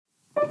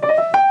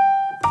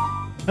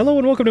Hello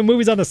and welcome to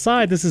Movies on the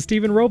Side. This is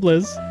Stephen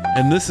Robles.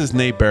 And this is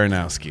Nate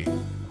Baranowski.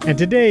 And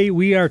today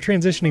we are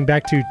transitioning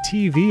back to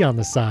TV on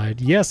the Side.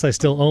 Yes, I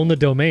still own the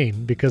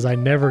domain because I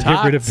never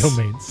get rid of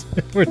domains.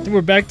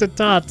 we're back to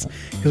TOTS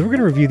because we're going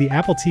to review the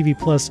Apple TV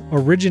Plus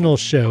original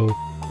show,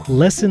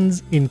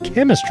 Lessons in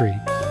Chemistry,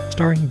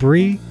 starring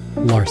Brie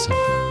Larson.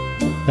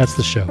 That's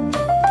the show.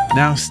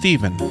 Now,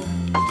 Stephen,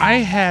 I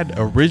had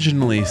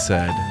originally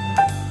said,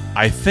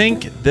 I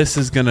think this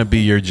is going to be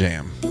your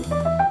jam.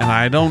 And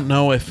I don't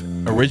know if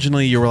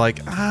originally you were like,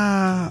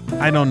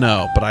 I don't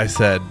know. But I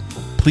said,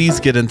 please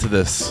get into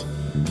this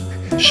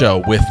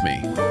show with me.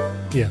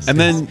 Yes. And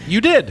then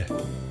you did.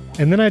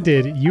 And then I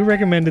did. You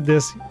recommended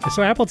this.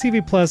 So Apple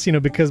TV Plus,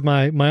 because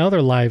my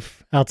other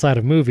life outside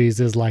of movies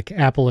is like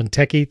Apple and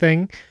techie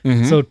thing.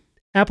 Mm-hmm. So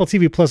Apple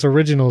TV Plus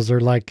originals are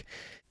like,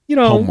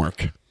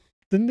 homework.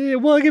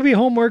 Well, it could be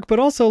homework, but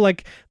also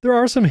like there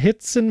are some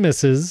hits and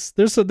misses.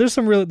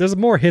 There's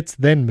more hits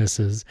than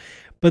misses.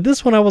 But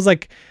this one I was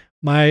like,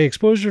 my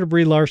exposure to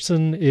Brie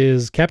Larson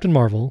is Captain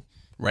Marvel.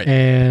 Right.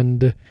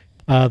 And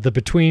the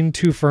Between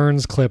Two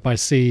Ferns clip I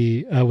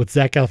see with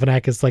Zach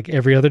Galifianakis like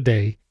every other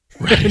day.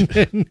 Right.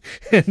 and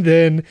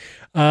then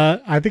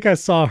I think I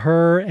saw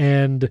her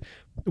and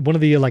one of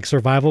the like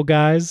survival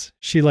guys.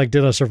 She like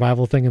did a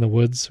survival thing in the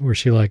woods where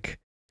she like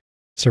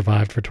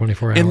survived for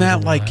 24 hours. In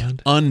that like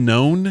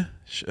unknown?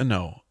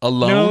 Alone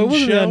No, it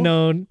wasn't show?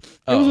 unknown.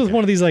 It was with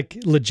one of these like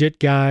legit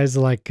guys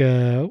like,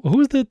 who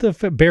was the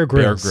Bear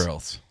Grylls? Bear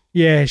Grylls.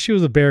 Yeah, she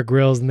was with Bear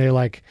Grylls, and they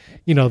like,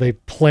 they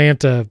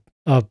plant a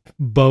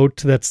boat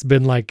that's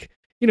been like,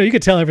 you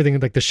could tell everything,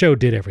 like the show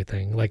did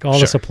everything, like all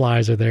the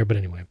supplies are there. But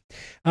anyway,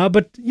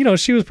 but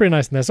she was pretty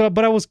nice in that. So,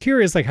 but I was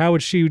curious, like, how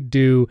would she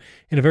do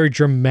in a very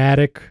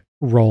dramatic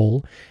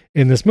role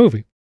in this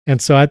movie?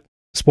 And so,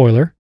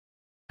 spoiler,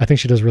 I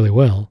think she does really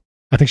well.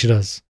 I think she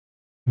does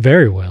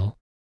very well.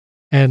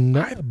 And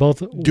both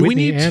do Whitney we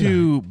need and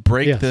to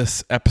break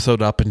this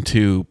episode up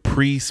into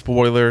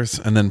pre-spoilers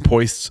and then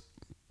post-spoilers?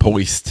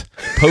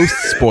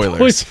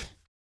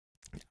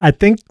 I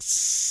think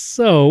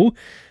so.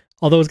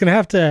 Although it's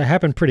going to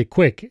happen pretty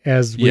quick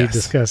as we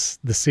discuss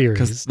the series.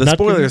 Because the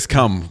spoilers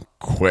come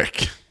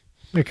quick.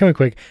 They're coming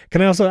quick.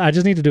 I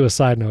just need to do a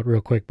side note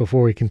real quick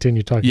before we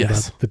continue talking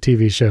about the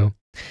TV show.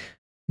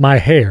 My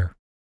hair,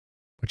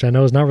 which I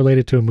know is not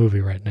related to a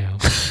movie right now,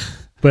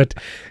 but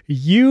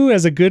you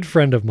as a good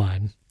friend of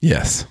mine.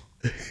 Yes.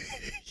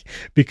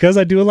 Because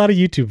I do a lot of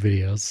YouTube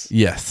videos.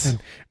 Yes.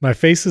 And my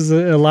face is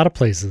a lot of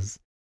places.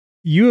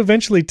 You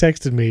eventually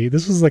texted me,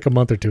 this was like a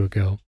month or two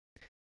ago.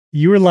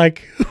 You were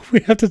like, we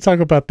have to talk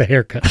about the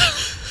haircut.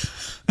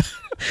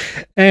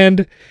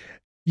 And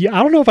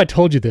I don't know if I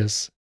told you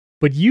this,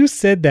 but you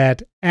said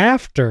that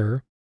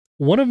after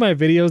one of my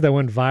videos that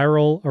went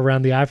viral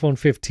around the iPhone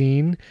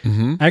 15,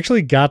 I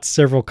actually got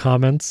several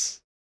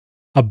comments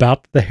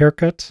about the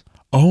haircut.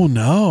 Oh,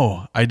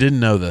 no. I didn't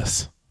know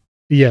this.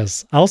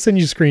 Yes. I'll send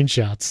you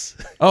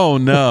screenshots. Oh,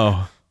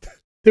 no.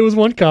 There was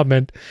one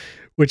comment,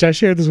 which I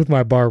shared this with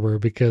my barber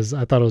because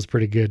I thought it was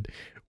pretty good,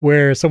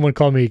 where someone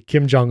called me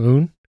Kim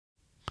Jong-un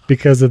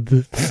because of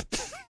the...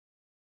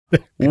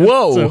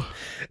 Whoa. So,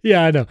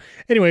 yeah, I know.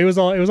 Anyway, it was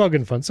all good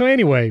and fun. So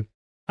anyway,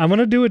 I'm going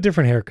to do a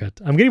different haircut.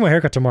 I'm getting my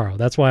haircut tomorrow.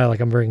 That's why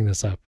I'm bringing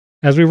this up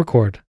as we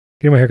record.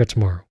 Getting my haircut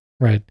tomorrow,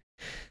 right?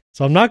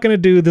 So I'm not going to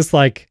do this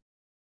like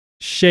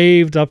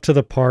shaved up to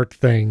the part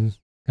thing.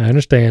 I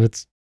understand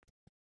it's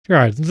all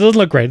right. It doesn't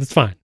look great. It's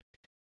fine.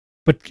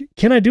 But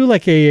can I do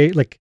like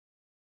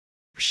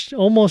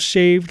almost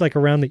shaved like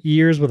around the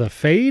ears with a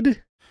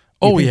fade?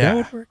 Oh yeah. That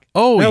would work?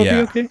 Oh that would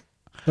yeah. Be okay.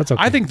 That's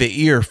okay. I think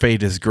the ear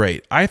fade is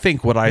great. I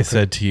think what I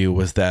said to you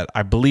was that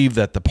I believe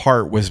that the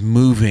part was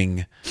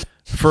moving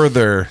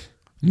further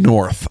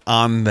north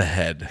on the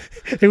head.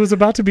 It was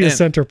about to be a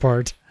center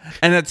part.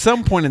 And at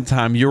some point in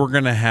time, you were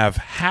going to have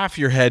half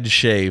your head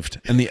shaved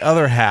and the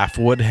other half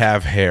would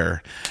have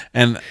hair.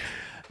 And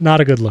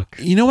not a good look.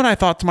 You know what I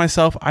thought to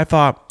myself? I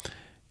thought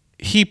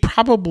he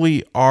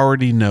probably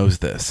already knows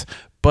this,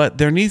 but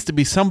there needs to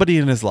be somebody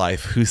in his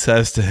life who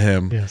says to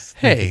him,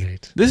 hey,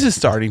 this is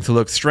starting to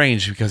look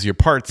strange because your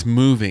part's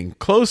moving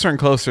closer and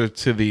closer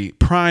to the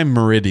prime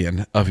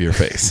meridian of your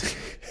face.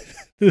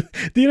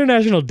 The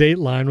international date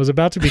line was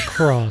about to be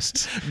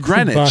crossed.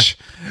 Greenwich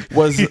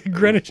was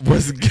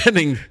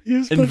getting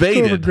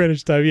invaded. Over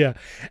Greenwich time, yeah.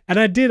 And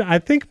I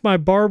think my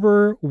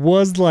barber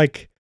was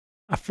like,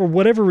 for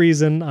whatever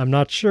reason, I'm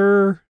not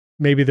sure.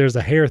 Maybe there's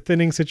a hair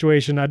thinning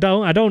situation. I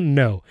don't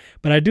know.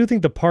 But I do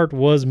think the part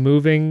was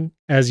moving,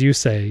 as you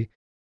say,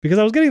 because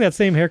I was getting that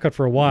same haircut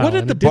for a while. What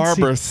did the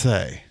barber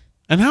say?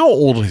 And how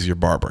old is your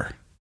barber?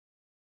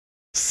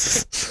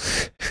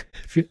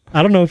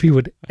 I don't know if he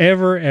would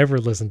ever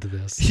listen to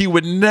this. He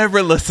would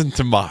never listen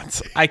to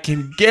Mott's. I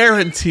can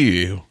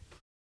guarantee you.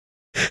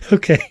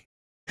 Okay.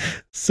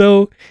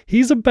 So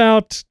he's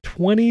about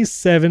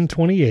 27,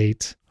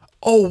 28.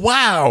 Oh,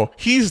 wow.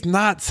 He's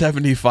not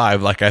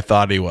 75 like I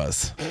thought he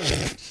was.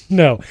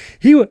 No.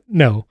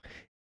 No.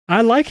 I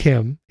like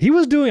him.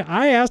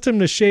 I asked him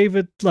to shave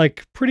it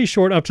like pretty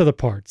short up to the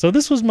part. So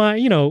this was my,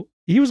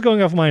 he was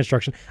going off my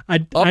instruction. I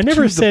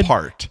never to said the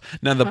part.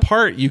 Now the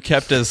part you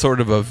kept as sort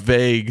of a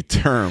vague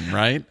term,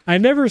 right? I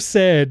never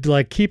said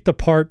like keep the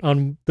part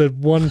on the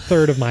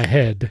 1/3 of my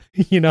head.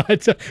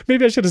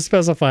 Maybe I should have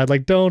specified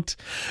like don't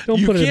put it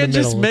in the middle. You can't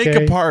just make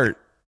a part.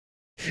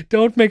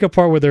 Don't make a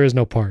part where there is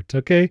no part.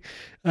 Okay,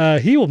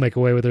 he will make a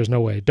way where there's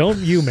no way. Don't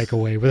you make a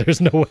way where there's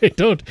no way.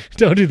 Don't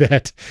do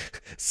that.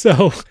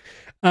 So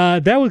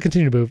that would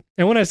continue to move.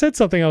 And when I said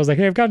something, I was like,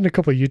 hey, I've gotten a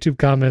couple of YouTube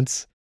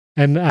comments.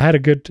 And I had a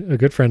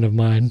good friend of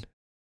mine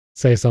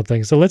say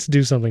something. So let's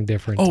do something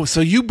different. Oh, so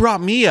you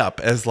brought me up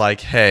as like,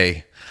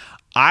 hey,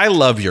 I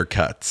love your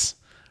cuts.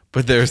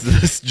 But there's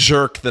this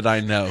jerk that I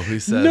know who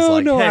says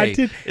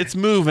hey, it's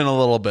moving a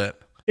little bit.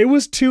 It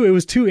was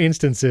two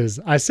instances.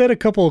 I said a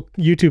couple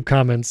YouTube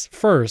comments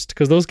first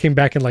because those came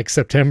back in like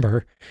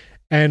September.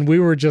 And we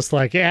were just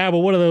like, yeah, but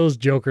what do those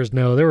jokers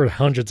know? There were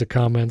hundreds of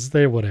comments.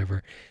 They're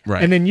whatever.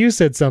 Right. And then you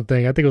said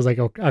something. I think it was like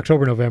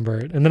October, November.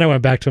 And then I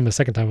went back to him a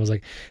second time. I was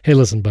like, hey,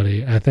 listen,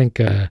 buddy, I think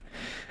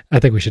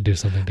we should do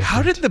something different.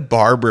 How did the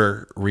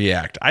barber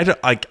react? I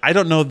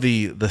don't know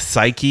the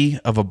psyche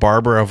of a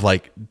barber of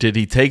like, did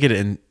he take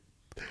it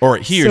or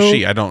he or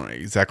she? I don't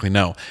exactly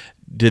know.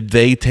 Did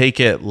they take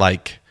it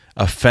like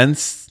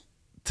offense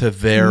to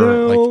their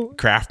like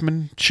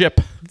craftsmanship?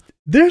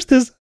 There's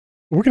this.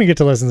 We're going to get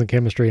to lessons in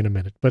chemistry in a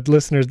minute, but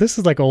listeners, this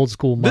is like old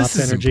school Mott's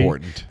energy. This is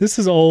important. This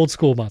is old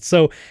school Mott's.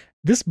 So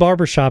this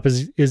barber shop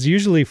is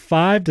usually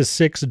 5 to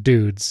 6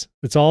 dudes.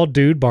 It's all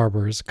dude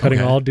barbers cutting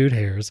all dude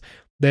hairs.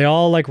 They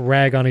all like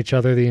rag on each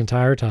other the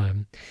entire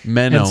time.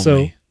 Men only.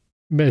 So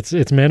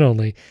it's men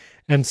only.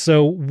 And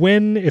so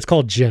when it's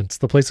called Gents,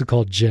 the place is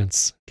called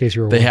Gents, in case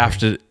you were wondering. They have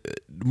to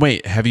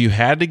wait. Have you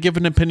had to give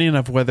an opinion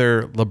of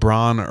whether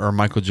LeBron or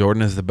Michael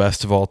Jordan is the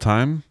best of all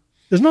time?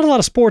 There's not a lot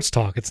of sports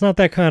talk. It's not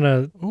that kind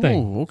of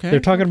thing. Ooh, okay. They're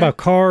talking about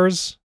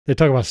cars. They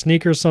talk about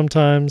sneakers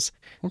sometimes.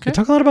 Okay. They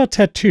talk a lot about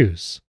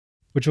tattoos,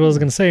 which I was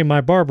going to say, my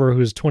barber,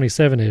 who's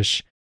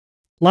 27-ish,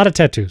 a lot of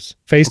tattoos,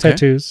 face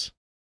tattoos,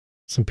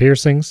 some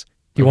piercings.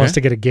 He wants to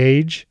get a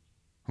gauge.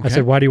 I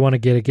said, why do you want to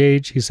get a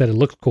gauge? He said, it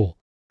looks cool.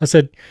 I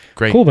said,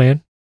 great. Cool,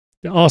 man.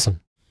 Awesome.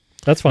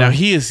 That's fine. Now,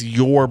 he is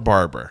your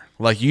barber.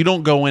 Like, you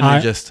don't go in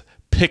and just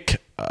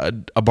pick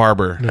a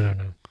barber. No.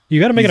 You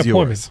got to make an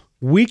appointment.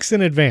 Weeks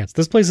in advance.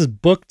 This place is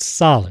booked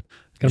solid.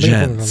 Gonna make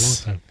it for a long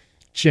time.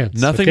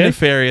 Gents. Nothing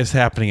nefarious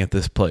happening at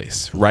this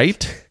place,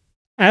 right?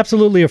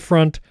 Absolutely a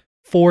front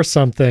for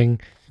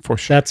something. For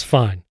sure. That's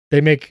fine.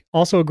 They make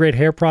also a great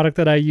hair product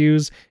that I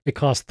use. It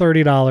costs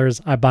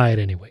 $30. I buy it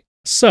anyway.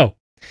 So,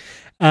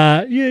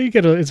 you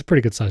get it's a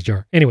pretty good size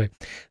jar. Anyway,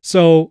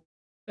 so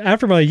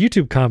after my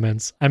YouTube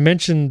comments, I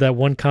mentioned that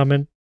one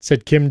comment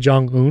said Kim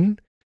Jong-un.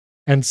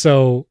 And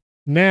so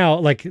now,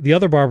 like, the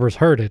other barbers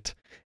heard it.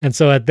 And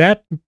so at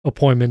that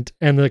appointment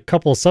and the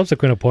couple of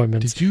subsequent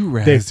appointments... Did you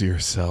razz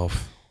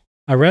yourself?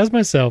 I razzed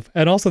myself.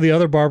 And also the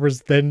other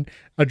barbers then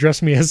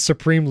addressed me as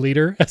Supreme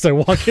Leader as I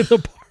walk in the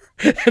bar.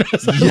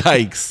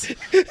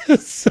 Yikes.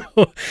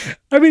 So,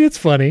 I mean, it's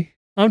funny.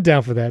 I'm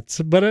down for that.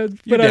 So, but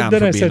You're down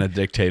for being a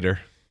dictator.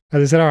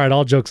 I said, all right,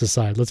 all jokes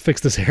aside, let's fix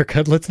this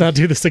haircut. Let's not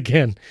do this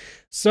again.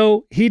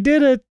 So he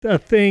did a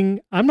thing.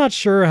 I'm not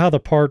sure how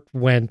the part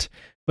went,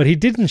 but he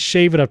didn't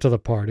shave it up to the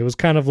part. It was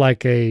kind of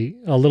like a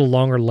little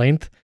longer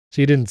length.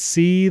 So you didn't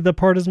see the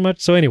part as much.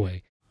 So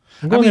anyway,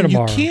 I'm going there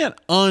tomorrow. You can't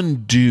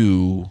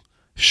undo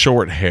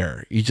short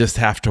hair. You just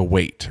have to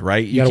wait,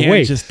 right? You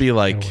can't just be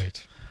like,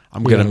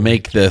 I'm going to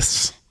make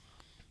this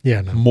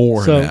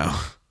more now.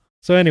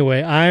 So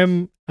anyway,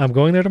 I'm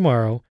going there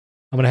tomorrow.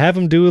 I'm going to have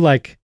him do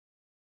like,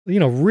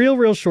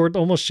 real short,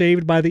 almost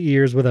shaved by the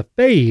ears with a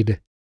fade.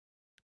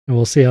 And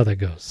we'll see how that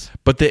goes.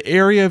 But the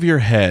area of your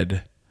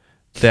head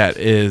that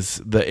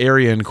is the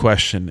area in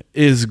question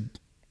is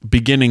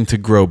beginning to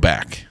grow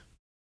back.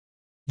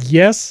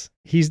 Yes,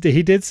 he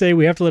did say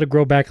we have to let it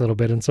grow back a little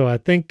bit, and so I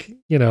think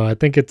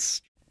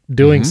it's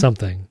doing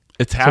something.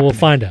 It's happening. So we'll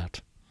find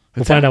out.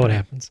 We'll find out what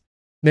happens.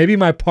 Maybe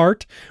my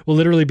part will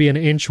literally be an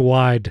inch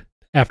wide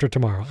after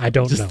tomorrow. I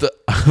don't know.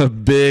 Just a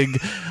big,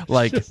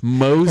 like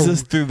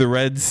Moses through the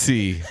Red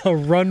Sea, a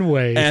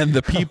runway, and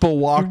the people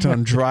walked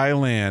on dry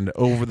land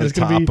over the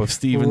top of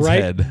Stephen's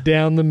head,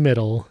 down the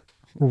middle.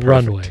 Perfect.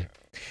 Runway.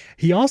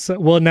 He also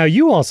now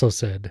you also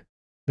said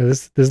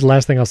this is the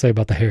last thing I'll say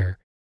about the hair.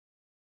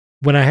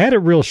 When I had it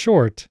real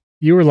short,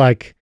 you were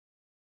like,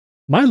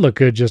 mine look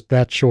good just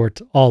that short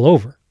all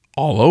over.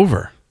 All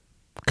over.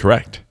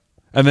 Correct.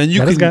 And then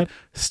you can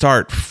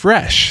start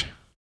fresh.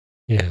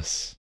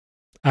 Yes.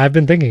 I've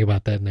been thinking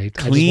about that, Nate.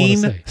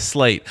 Clean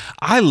slate.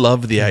 I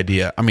love the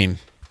idea. I mean,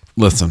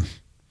 listen,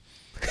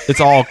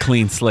 it's all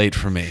clean slate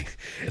for me.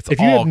 If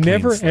you have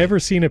never, ever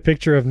seen a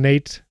picture of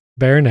Nate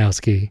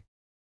Baranowski,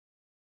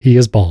 he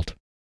is bald.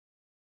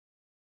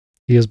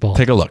 He is bald.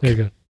 Take a look. There you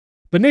go.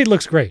 But Nate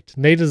looks great.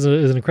 Nate is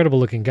an incredible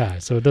looking guy,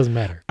 so it doesn't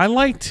matter. I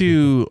like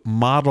to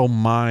model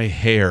my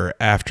hair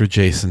after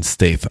Jason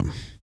Statham.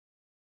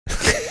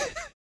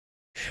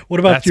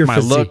 What about your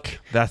physique? Look.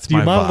 That's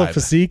my vibe. Do you model the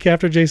physique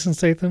after Jason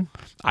Statham?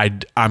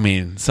 I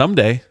mean,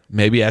 someday,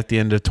 maybe at the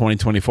end of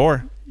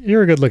 2024.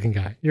 You're a good looking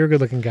guy.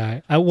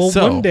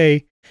 One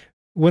day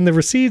when the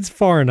recedes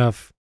far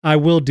enough, I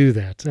will do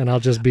that. And I'll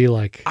just be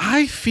like,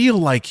 I feel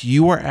like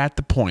you are at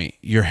the point.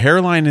 Your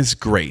hairline is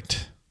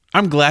great.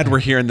 I'm glad we're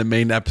here in the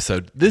main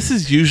episode. This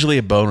is usually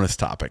a bonus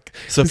topic.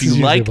 So if you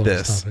like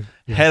this,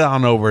 head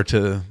on over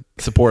to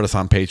support us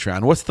on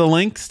Patreon. What's the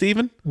link,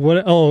 Steven?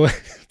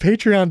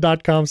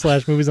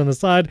 Patreon.com/movies on the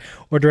side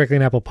or directly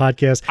in Apple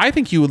Podcasts. I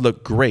think you would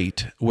look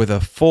great with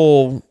a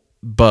full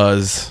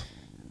buzz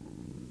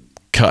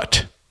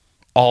cut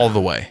all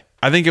the way.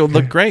 I think it would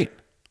look great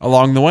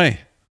along the way.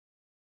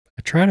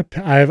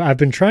 I've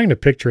been trying to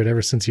picture it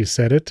ever since you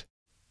said it.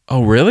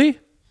 Oh, really?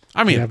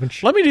 I mean,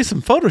 let me do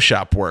some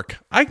Photoshop work.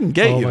 I can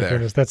get you there.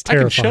 Goodness, that's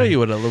terrifying. I can show you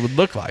what it would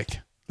look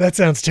like. That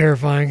sounds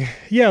terrifying.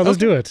 Yeah, let's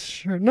do it.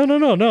 Sure. No.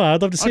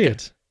 I'd love to see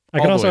it. I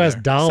can also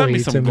ask Dolly. Send me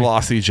some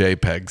glossy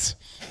JPEGs.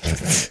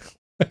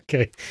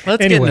 Okay.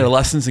 Let's get into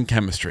lessons in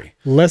chemistry.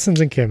 Lessons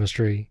in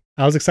chemistry.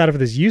 I was excited for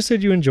this. You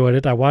said you enjoyed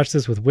it. I watched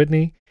this with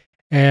Whitney,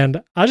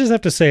 and I just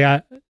have to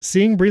say,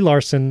 seeing Brie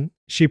Larson,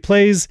 she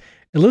plays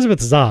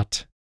Elizabeth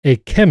Zott, a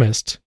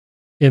chemist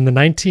in the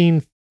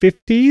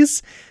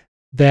 1950s.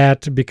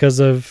 That because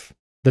of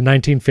the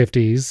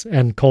 1950s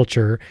and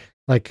culture,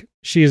 like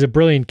she is a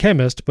brilliant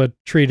chemist, but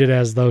treated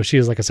as though she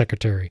is like a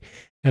secretary.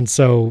 And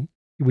so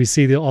we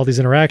see all these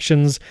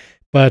interactions,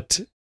 but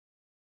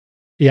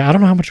yeah, I don't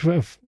know how much,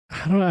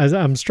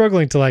 I'm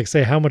struggling to like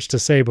say how much to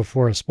say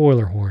before a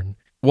spoiler horn.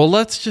 Well,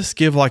 let's just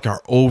give like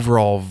our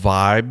overall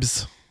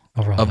vibes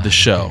of the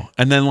show. Okay.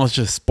 And then let's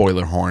just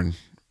spoiler horn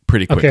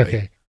pretty quickly.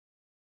 Okay.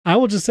 I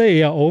will just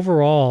say,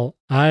 overall,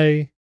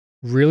 I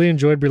really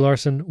enjoyed Brie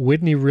Larson.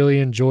 Whitney really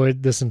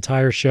enjoyed this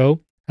entire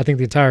show. I think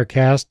the entire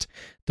cast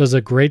does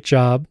a great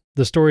job.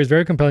 The story is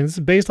very compelling. This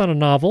is based on a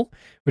novel,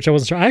 which I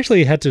wasn't sure. I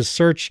actually had to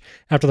search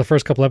after the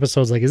first couple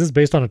episodes, like, is this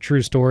based on a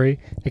true story?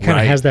 It kind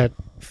of has that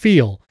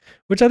feel,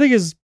 which I think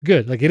is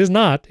good. Like, it is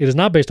not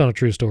based on a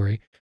true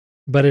story,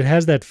 but it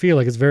has that feel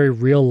like it's very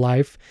real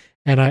life.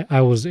 And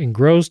I was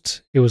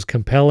engrossed. It was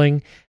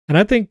compelling. And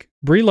I think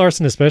Brie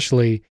Larson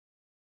especially,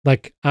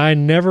 like, I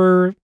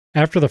never,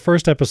 after the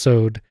first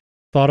episode,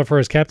 thought of her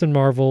as Captain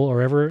Marvel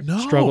or ever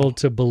struggled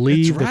to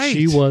believe that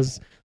she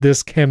was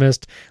this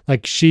chemist.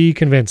 Like, she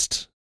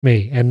convinced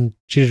me, and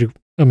she did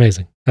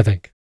amazing, I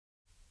think.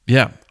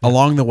 Yeah.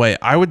 Along the way,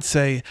 I would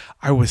say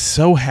I was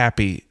so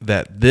happy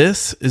that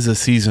this is a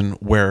season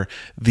where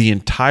the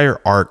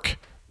entire arc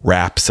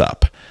wraps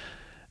up.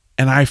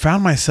 And I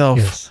found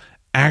myself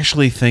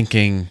actually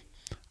thinking,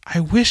 I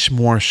wish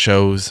more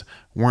shows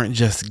weren't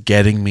just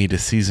getting me to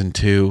season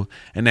 2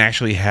 and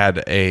actually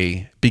had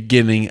a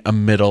beginning, a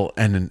middle,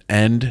 and an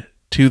end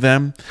to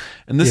them.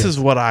 And this is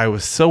what I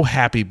was so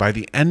happy by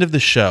the end of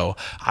the show.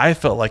 I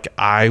felt like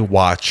I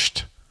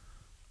watched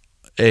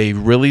a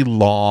really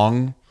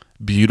long,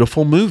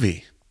 beautiful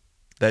movie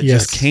that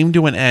just came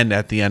to an end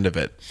at the end of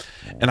it.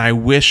 And I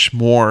wish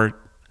more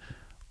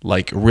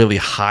like really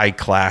high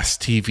class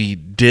TV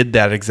did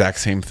that exact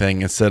same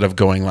thing instead of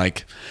going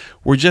like,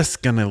 we're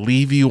just going to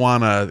leave you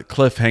on a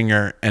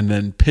cliffhanger and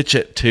then pitch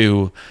it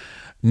to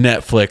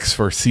Netflix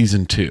for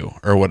season 2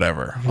 or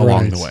whatever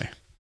along the way.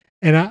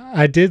 And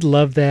I did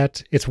love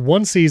that. It's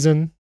one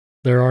season.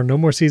 There are no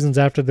more seasons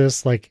after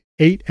this, like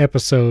 8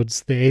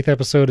 episodes. The 8th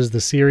episode is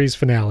the series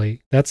finale.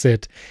 That's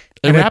it.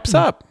 It wraps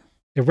up.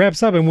 It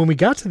wraps up. And when we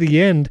got to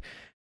the end,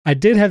 I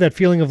did have that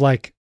feeling of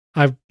like,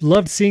 I've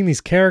loved seeing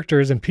these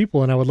characters and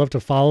people, and I would love to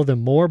follow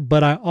them more.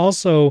 But I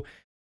also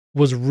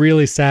was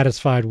really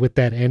satisfied with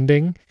that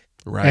ending.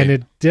 Right. And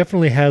it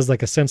definitely has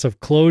like a sense of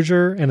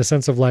closure and a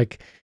sense of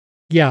like,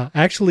 yeah,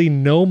 actually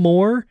no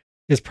more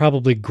is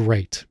probably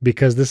great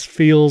because this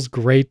feels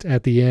great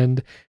at the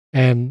end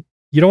and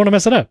you don't want to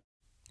mess it up.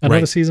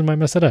 Another season might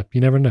mess it up.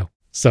 You never know.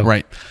 So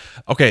right.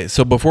 Okay.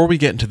 So before we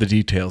get into the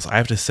details, I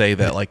have to say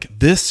that like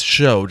this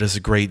show does a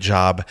great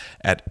job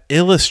at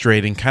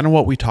illustrating kind of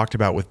what we talked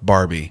about with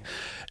Barbie.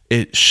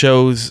 It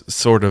shows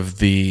sort of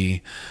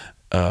the,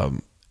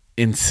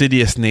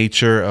 insidious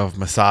nature of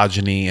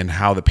misogyny and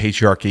how the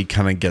patriarchy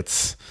kind of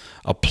gets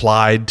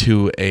applied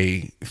to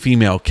a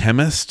female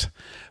chemist,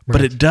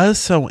 but it does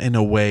so in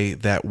a way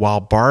that while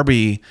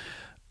Barbie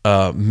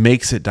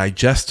makes it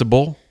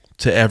digestible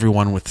to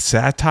everyone with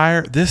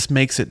satire, this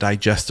makes it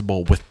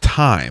digestible with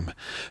time.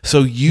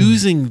 So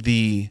using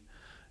the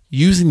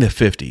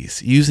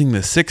 50s, using the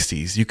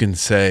 60s, you can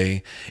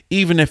say,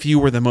 even if you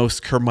were the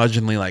most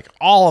curmudgeonly, like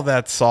all of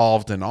that's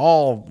solved and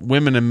all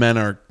women and men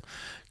are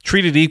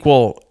treated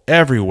equal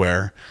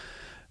everywhere,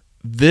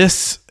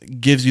 this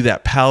gives you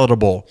that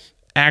palatable,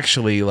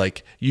 actually,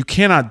 like you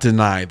cannot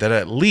deny that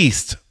at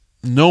least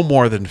no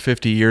more than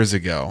 50 years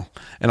ago,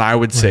 and I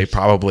would say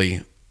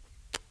probably,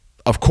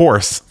 of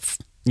course,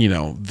 you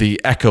know,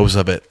 the echoes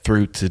of it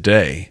through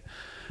today.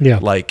 Yeah.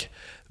 Like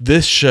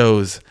this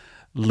shows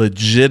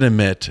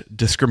legitimate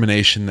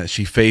discrimination that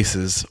she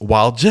faces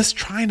while just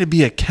trying to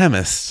be a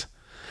chemist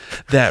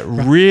that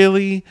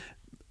really,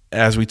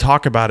 as we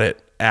talk about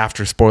it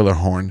after spoiler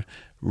horn,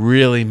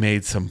 really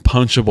made some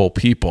punchable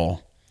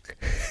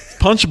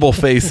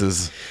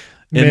faces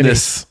in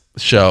this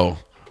show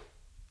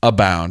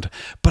abound.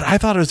 But I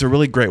thought it was a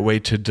really great way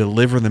to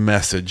deliver the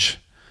message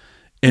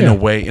in a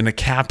way, in a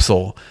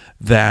capsule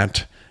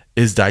that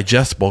is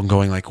digestible and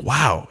going like,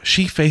 wow,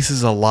 she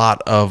faces a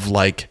lot of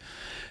like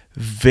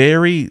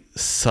very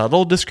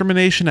subtle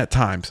discrimination at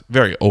times,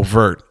 very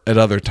overt at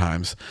other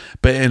times,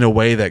 but in a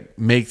way that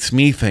makes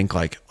me think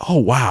like, oh,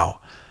 wow,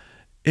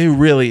 it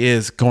really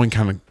is going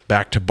kind of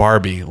back to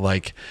Barbie.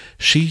 Like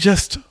she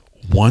just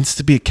wants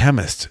to be a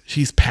chemist.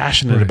 She's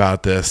passionate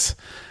about this.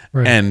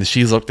 Right. And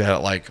she's looked at it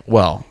like,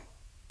 well,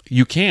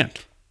 you can't.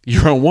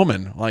 You're a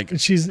woman. Like,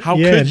 how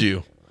could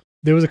you?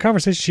 There was a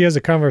conversation. She has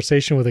a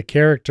conversation with a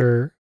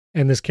character,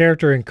 and this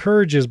character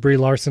encourages Brie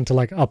Larson to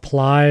like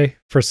apply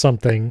for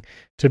something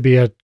to be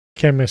a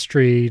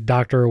chemistry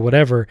doctor or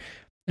whatever.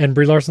 And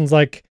Brie Larson's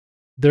like,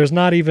 there's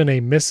not even a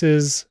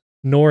Mrs.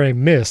 nor a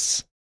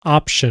Miss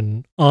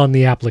option on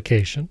the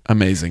application.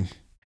 Amazing.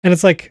 And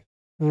it's like,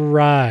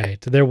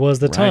 right. There was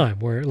the time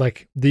where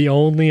like the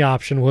only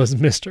option was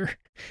Mr.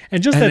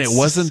 And it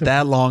wasn't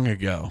that long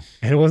ago.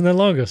 And it wasn't that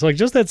long ago. So like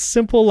just that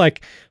simple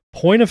like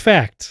point of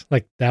fact,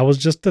 like that was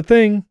just the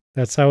thing.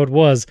 That's how it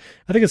was.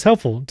 I think it's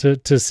helpful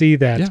to see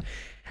that. Yeah.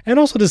 And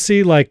also to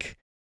see like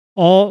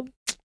all,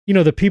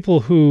 the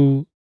people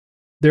who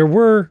there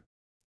were,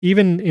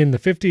 even in the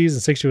 50s and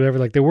 60s, whatever,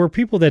 like there were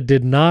people that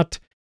did not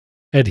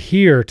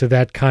adhere to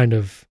that kind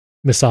of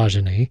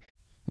misogyny.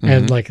 Mm-hmm.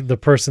 And like the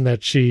person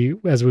that she,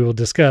 as we will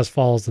discuss,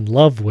 falls in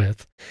love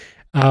with.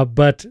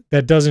 But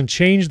that doesn't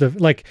change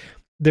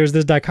there's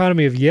this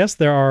dichotomy of, yes,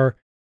 there are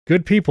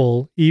good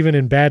people even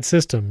in bad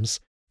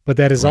systems, but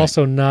that is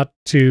also not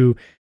to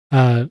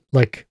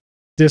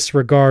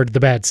disregard the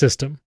bad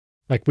system.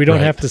 Like we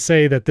don't have to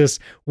say that this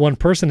one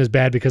person is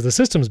bad because the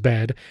system's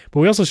bad,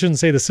 but we also shouldn't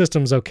say the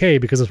system's okay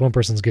because this one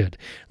person's good.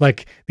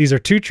 Like these are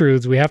two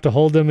truths. We have to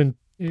hold them in,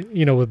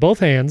 with both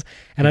hands.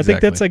 And I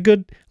think that's a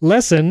good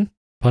lesson,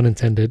 pun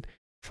intended,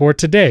 for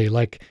today.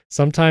 Like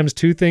sometimes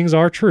two things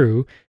are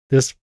true.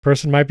 This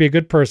person might be a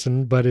good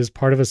person, but is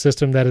part of a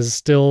system that is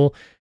still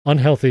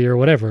unhealthy or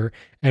whatever.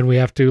 And we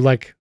have to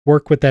like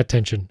work with that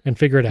tension and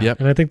figure it out. Yep.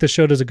 And I think the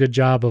show does a good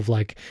job of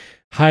like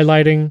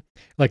highlighting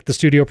like the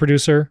studio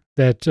producer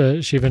that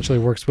she eventually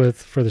works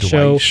with for the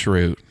show. Dwight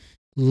Schrute.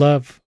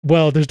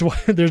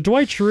 There's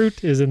Dwight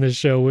Schrute is in this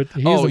show. He's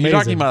amazing. You're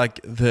talking about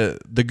like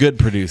the good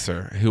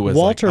producer who was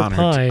Walter like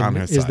Pine on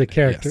her is side. the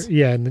character. Yes.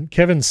 Yeah, and then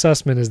Kevin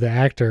Sussman is the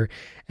actor,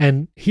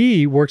 and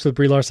he works with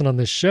Brie Larson on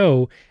this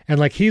show, and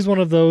like he's one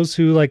of those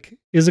who like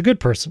is a good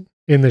person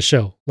in the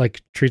show,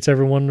 like treats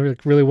everyone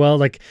really well,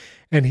 like,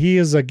 and he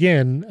is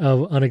again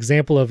an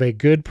example of a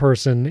good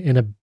person in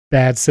a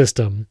bad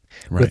system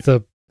with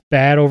a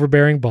bad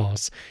overbearing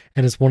boss,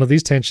 and it's one of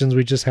these tensions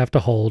we just have to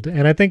hold,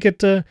 and I think it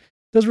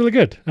does really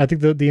good. I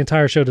think the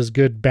entire show does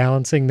good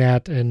balancing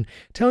that and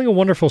telling a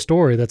wonderful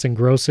story that's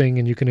engrossing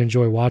and you can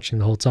enjoy watching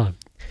the whole time.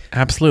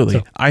 Absolutely.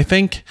 So, I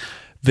think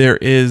there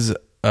is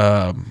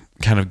kind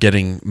of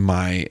getting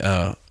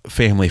my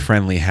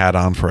family-friendly hat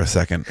on for a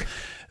second.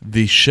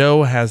 The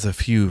show has a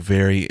few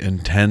very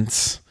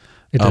intense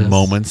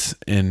moments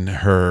in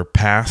her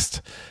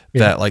past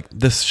that like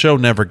this show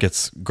never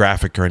gets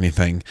graphic or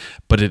anything,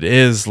 but it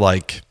is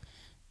like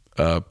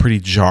pretty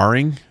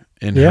jarring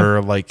in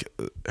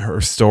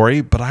her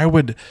story. But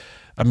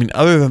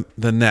other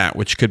than that,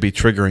 which could be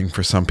triggering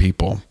for some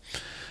people,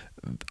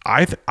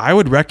 I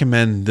would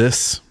recommend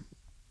this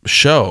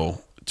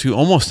show to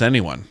almost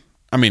anyone.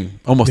 I mean,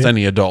 almost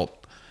any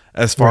adult,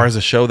 as far as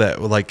a show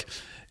that like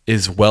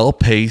is well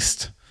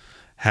paced,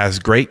 has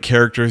great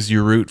characters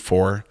you root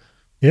for,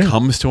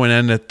 comes to an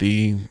end at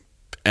the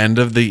end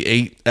of the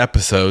 8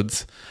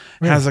 episodes,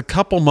 has a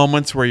couple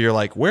moments where you're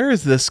like, where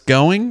is this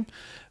going?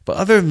 But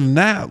other than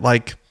that,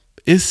 like,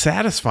 is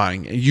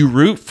satisfying. You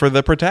root for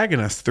the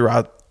protagonist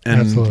throughout,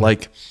 and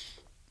like,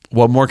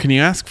 what more can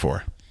you ask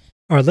for?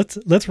 All right,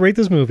 let's rate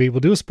this movie. We'll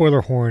do a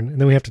spoiler horn,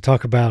 and then we have to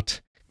talk about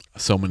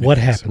what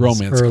happens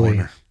Romance early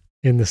corner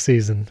in the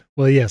season.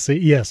 Well,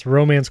 yes,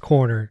 Romance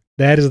Corner.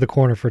 That is the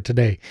corner for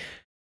today.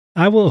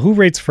 Who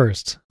rates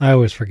first? I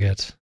always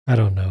forget. I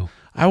don't know.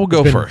 I will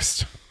go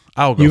first.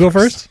 I'll go. You first. go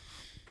first?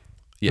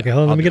 Yeah. Okay,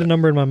 hold on. Let me get a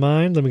number in my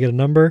mind. Let me get a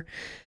number.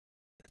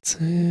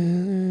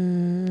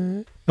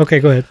 Okay,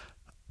 go ahead.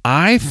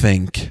 I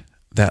think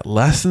that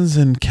Lessons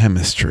in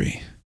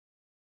Chemistry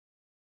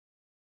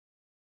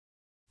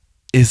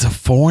is a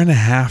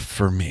 4.5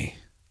 for me.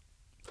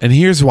 And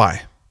here's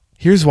why.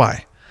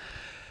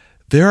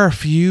 There are a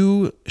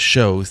few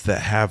shows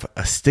that have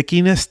a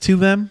stickiness to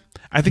them.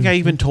 I think I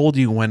even told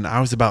you when I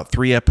was about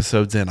 3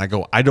 episodes in,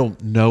 I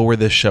don't know where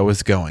this show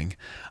is going.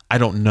 I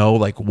don't know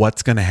like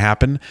what's going to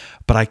happen,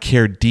 but I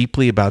care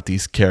deeply about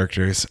these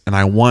characters and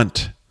I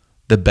want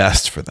the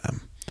best for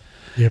them.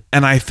 Yep.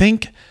 And I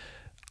think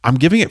I'm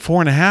giving it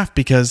 4.5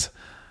 because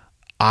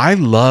I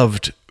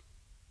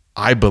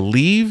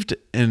believed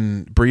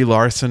in Brie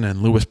Larson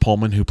and Lewis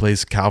Pullman, who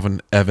plays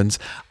Calvin Evans.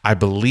 I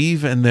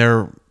believe in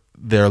their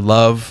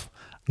love.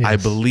 Yes. I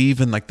believe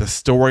in like the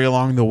story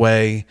along the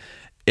way.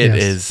 It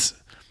is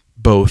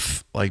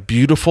both like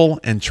beautiful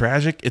and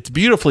tragic. It's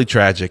beautifully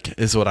tragic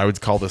is what I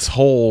would call this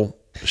whole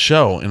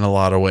show in a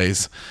lot of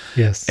ways.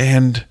 Yes.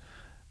 And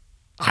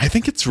I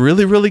think it's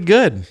really, really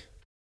good.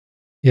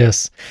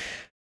 Yes.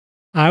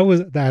 I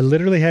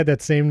literally had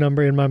that same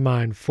number in my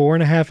mind,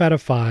 4.5 out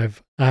of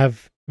 5. I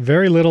have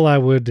very little I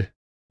would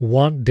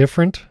want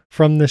different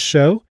from this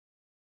show.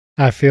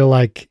 I feel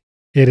like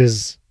it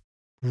is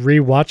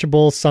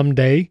rewatchable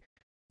someday,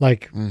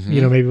 like,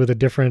 maybe with a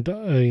different,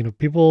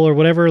 people or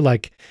whatever.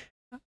 Like,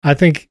 I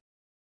think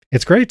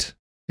it's great.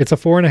 It's a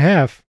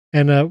 4.5.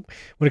 And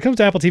when it comes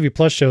to Apple TV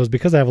Plus shows,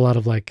 because I have a lot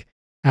of like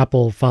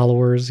Apple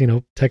followers,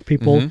 tech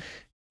people,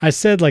 I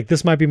said like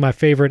this might be my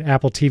favorite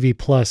Apple TV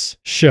Plus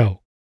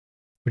show,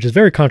 which is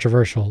very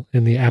controversial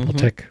in the Apple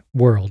tech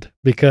world,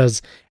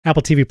 because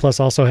Apple TV Plus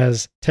also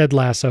has Ted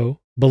Lasso,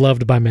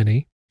 beloved by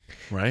many.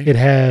 Right. It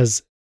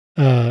has,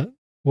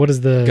 what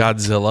is the...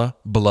 Godzilla,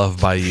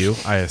 beloved by you,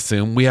 I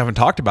assume. We haven't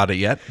talked about it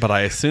yet, but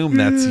I assume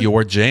that's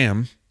your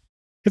jam.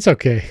 It's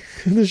okay.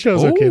 The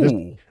show's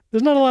okay.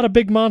 There's not a lot of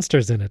big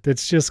monsters in it.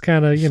 It's just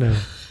kind of,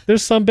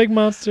 there's some big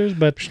monsters,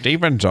 but...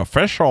 Steven's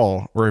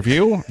official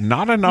review,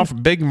 not enough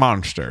big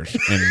monsters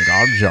in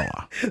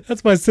Godzilla.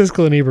 That's my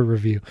Siskel and Ebert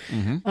review.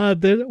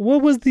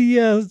 What was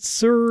the,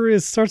 sir,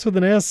 it starts with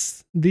an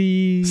S,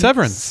 the...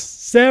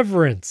 Severance.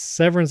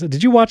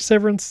 Did you watch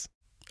Severance?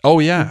 Oh,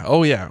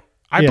 yeah.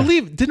 I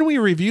believe, didn't we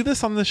review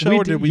this on the show,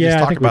 or did we just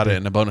talk about it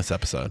in a bonus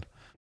episode?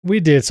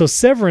 We did. So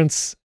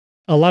Severance,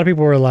 a lot of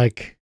people were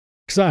like...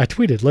 Because I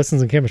tweeted,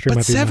 Lessons in Chemistry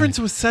might be Severance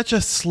was such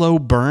a slow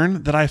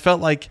burn that I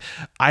felt like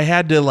I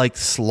had to like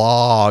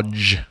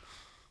slodge,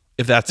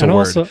 if that's a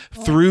word,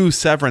 through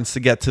Severance to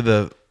get to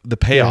the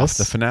payoff,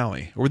 the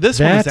finale. Or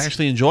this one was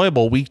actually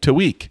enjoyable week to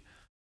week.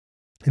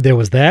 There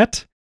was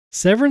that.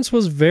 Severance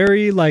was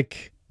very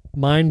like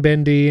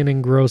mind-bendy and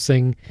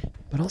engrossing,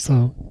 but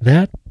also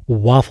that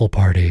waffle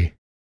party.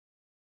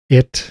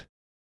 I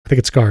think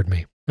it scarred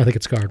me.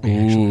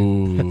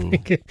 Actually. I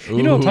think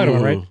you know what I'm talking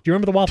about, right? Do you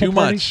remember the waffle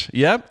party? Too much.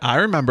 Yep, I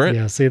remember it.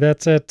 Yeah, see,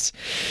 that's it.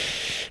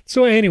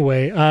 So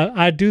anyway,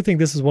 I do think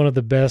this is one of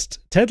the best.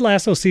 Ted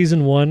Lasso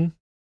season 1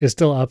 is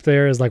still up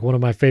there as like one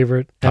of my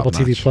favorite Apple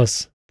TV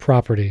Plus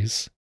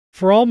properties.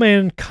 For All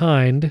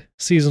Mankind,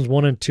 seasons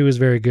 1 and 2 is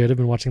very good. I've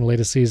been watching the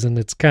latest season.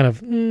 It's kind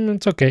of,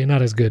 it's okay,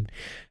 not as good.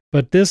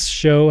 But this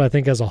show, I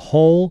think as a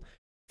whole,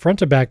 front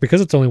to back,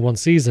 because it's only one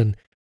season,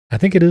 I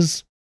think it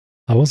is,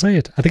 I will say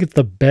it, I think it's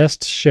the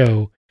best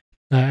show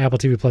Apple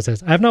TV Plus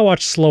has. I have not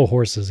watched Slow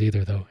Horses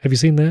either, though. Have you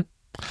seen that?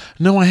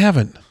 No, I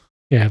haven't.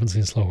 Yeah, I haven't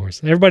seen Slow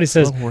Horses. Everybody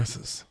says Slow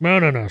Horses.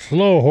 No,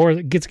 Slow Horse.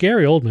 It gets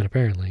Gary Oldman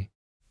apparently.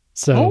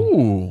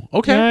 So,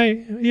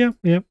 okay. Yeah.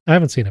 I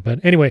haven't seen it,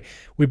 but anyway,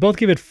 we both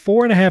give it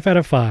 4.5 out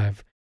of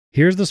 5.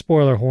 Here's the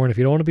spoiler horn. If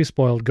you don't want to be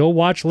spoiled, go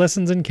watch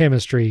Lessons in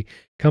Chemistry.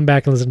 Come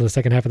back and listen to the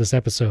second half of this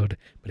episode.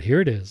 But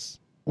here it is.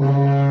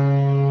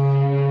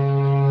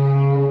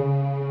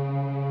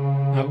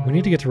 We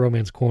need to get to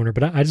Romance Corner,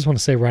 but I just want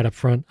to say right up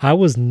front, I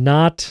was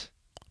not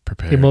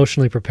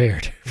emotionally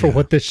prepared for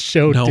what this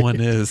show did. No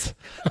one is.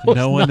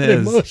 No one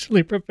is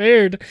emotionally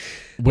prepared.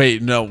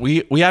 Wait, no,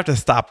 we have to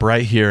stop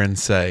right here and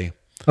say,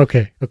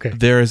 okay.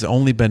 There has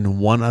only been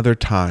one other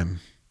time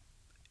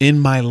in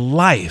my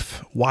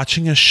life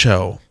watching a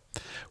show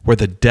where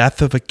the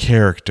death of a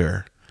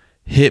character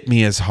hit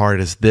me as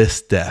hard as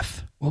this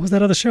death. What was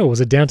that other show?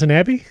 Was it Downton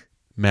Abbey?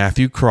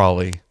 Matthew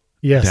Crawley.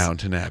 Yes.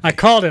 Downton Abbey. I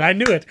called it. I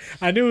knew it.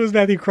 I knew it was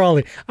Matthew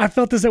Crawley. I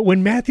felt this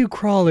when Matthew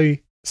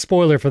Crawley,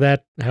 spoiler for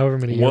that, however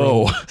many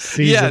years.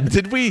 Season. Yeah,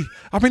 did we?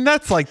 I mean,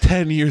 that's like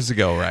 10 years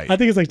ago, right? I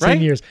think it's like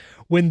 10 years.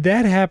 When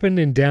that happened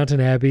in Downton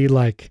Abbey,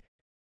 like,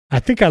 I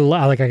think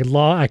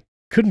I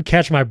couldn't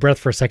catch my breath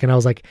for a second. I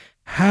was like,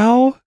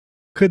 how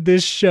could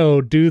this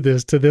show do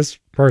this to this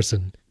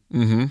person?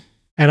 Mm-hmm.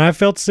 And I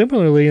felt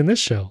similarly in this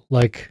show.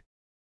 Like,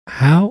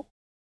 how?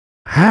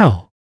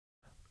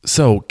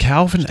 So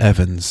Calvin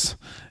Evans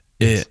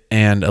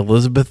and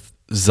Elizabeth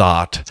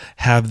Zott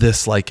have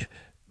this like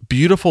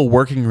beautiful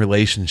working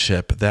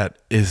relationship that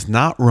is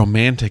not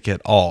romantic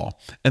at all.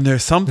 And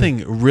there's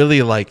something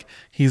really like,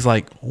 he's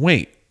like,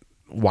 wait,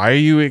 why are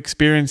you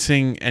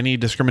experiencing any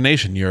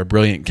discrimination? You're a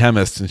brilliant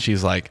chemist. And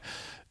she's like,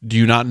 do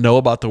you not know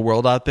about the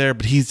world out there?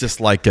 But he's just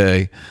like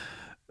it's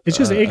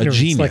just ignorance.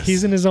 Genius. Like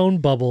he's in his own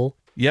bubble.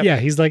 Yep. Yeah.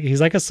 He's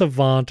like a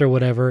savant or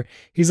whatever.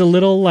 He's a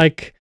little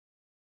like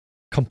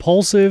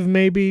compulsive,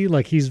 maybe,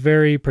 like he's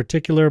very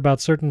particular about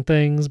certain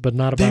things but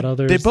not about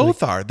others. They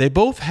both are. They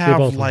both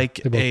have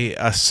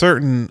a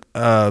certain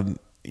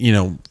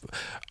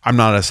I'm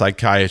not a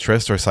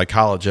psychiatrist or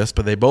psychologist,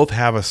 but they both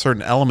have a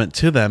certain element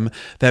to them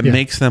that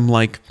makes them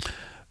like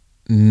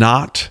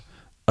not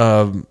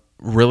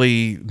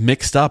really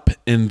mixed up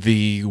in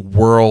the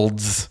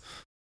world's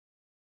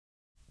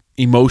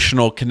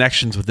emotional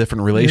connections with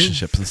different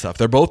relationships and stuff.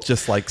 They're both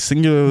just like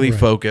singularly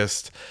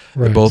focused.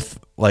 They're both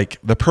like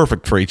they're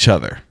perfect for each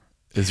other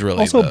is really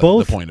also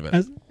the point of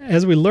it.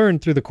 As we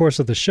learned through the course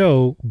of the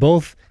show,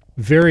 both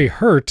very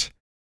hurt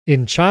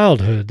in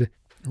childhood,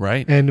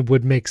 right? And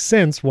would make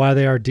sense why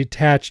they are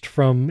detached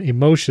from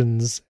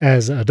emotions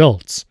as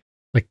adults.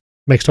 Like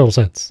makes total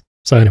sense.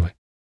 So anyway.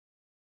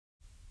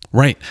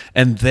 Right.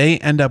 And they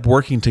end up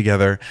working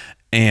together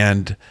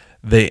and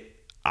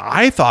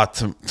I thought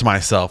to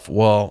myself,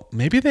 well,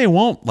 maybe they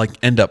won't like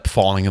end up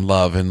falling in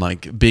love and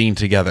like being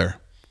together,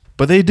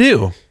 but they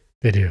do.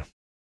 They do.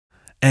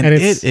 And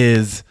it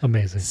is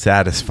amazing.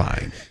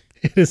 Satisfying.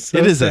 It is so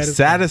a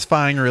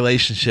satisfying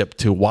relationship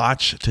to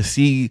watch, to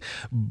see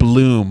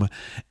bloom.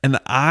 And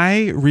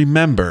I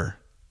remember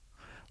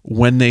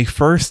when they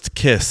first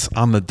kiss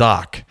on the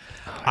dock,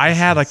 I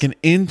had like an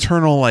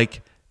internal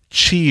like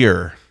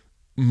cheer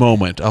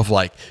moment of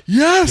like,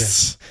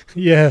 yes.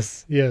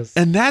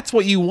 And that's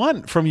what you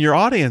want from your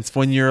audience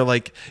when you're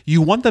like,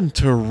 you want them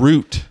to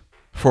root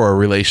for a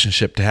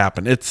relationship to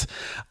happen.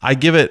 I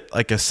give it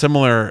like a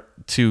similar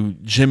to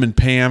Jim and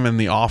Pam in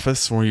The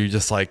Office, where you're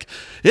just like,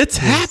 it's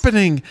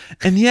happening.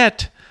 And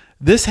yet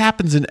this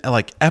happens in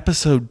like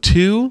episode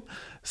 2.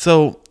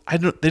 So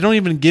they don't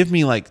even give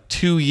me like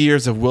 2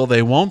 years of will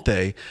they, won't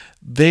they?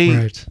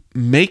 They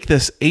make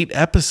this 8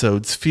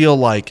 episodes feel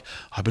like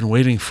I've been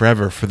waiting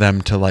forever for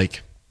them to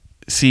like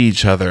see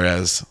each other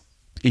as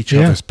each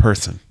other's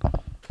person.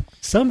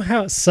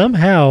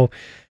 Somehow,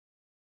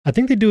 I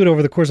think they do it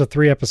over the course of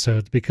 3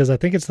 episodes, because I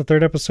think it's the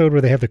 3rd episode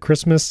where they have the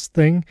Christmas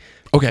thing.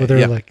 Okay. Where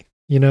they're like,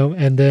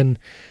 and then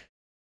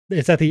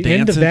it's at the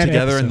end of that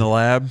together episode. In the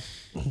lab.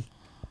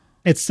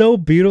 It's so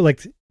beautiful.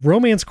 Like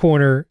Romance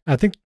Corner, I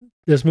think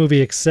this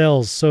movie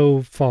excels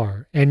so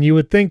far. And you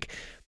would think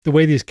the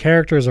way these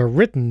characters are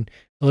written,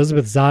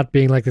 Elizabeth Zott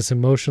being like this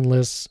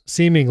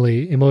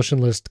seemingly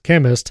emotionless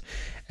chemist,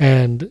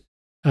 and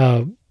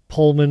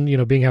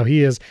Pullman, being how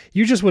he is,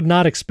 you just would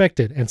not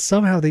expect it. And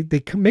somehow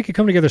they make it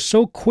come together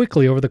so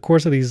quickly over the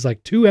course of these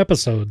like 2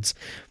 episodes.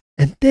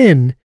 And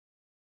then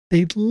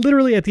they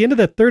literally, at the end of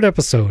that 3rd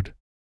episode,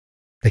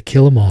 they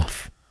kill him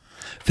off.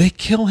 They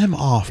kill him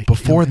off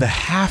before the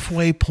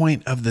halfway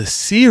point of the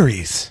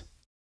series.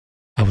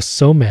 I was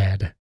so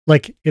mad.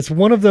 Like, it's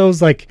one of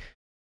those, like,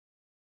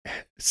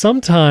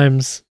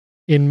 sometimes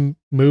in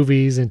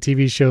movies and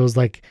TV shows,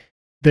 like,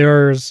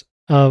 there's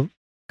a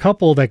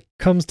couple that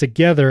comes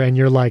together and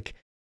you're like,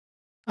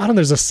 I don't know,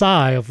 there's a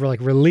sigh of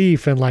like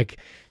relief, and like,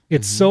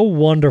 it's so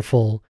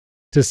wonderful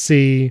to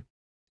see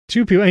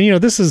 2 people.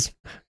 And, this is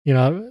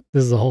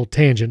a whole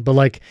tangent, but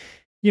like,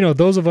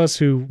 those of us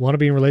who want to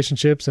be in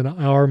relationships and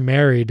are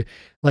married,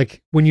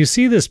 like when you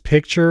see this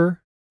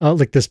picture,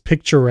 like this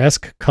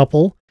picturesque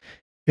couple,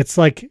 it's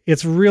like,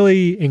 it's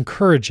really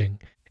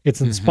encouraging.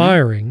 It's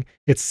inspiring.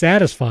 It's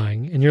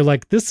satisfying. And you're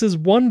like, this is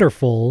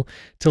wonderful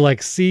to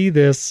like see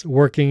this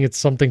working. It's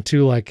something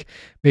to like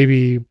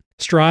maybe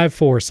strive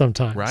for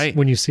sometimes, right?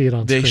 When you see it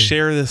on screen. They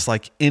share this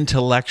like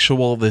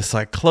this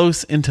like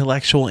close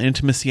intellectual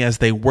intimacy as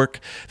they work,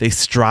 they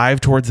strive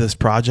towards this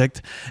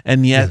project.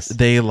 And yet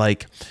they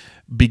like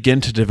begin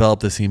to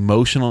develop this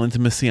emotional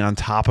intimacy on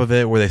top of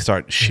it, where they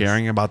start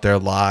sharing about their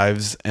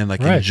lives and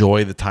like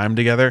enjoy the time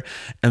together.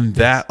 And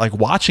that like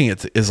watching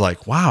it is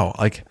like, wow,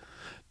 like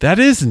that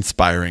is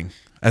inspiring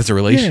as a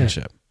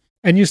relationship.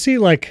 Yeah. And you see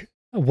like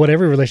what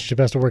every relationship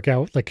has to work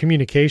out, like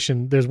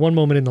communication. There's one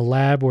moment in the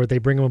lab where they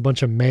bring him a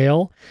bunch of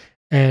mail,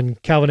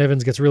 and Calvin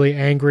Evans gets really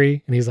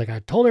angry, and he's like, I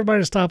told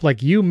everybody to stop,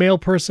 like, you mail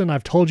person,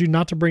 I've told you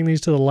not to bring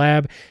these to the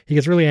lab. He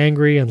gets really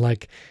angry and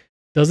like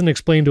doesn't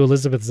explain to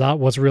Elizabeth Zott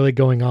what's really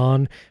going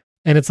on.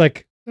 And it's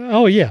like,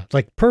 oh yeah,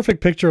 like perfect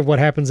picture of what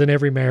happens in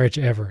every marriage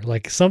ever.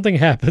 Like something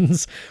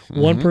happens,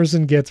 one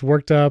person gets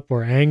worked up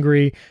or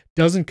angry,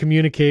 doesn't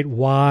communicate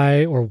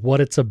why or what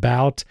it's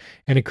about,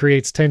 and it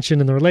creates tension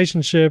in the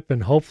relationship,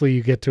 and hopefully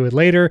you get to it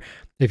later.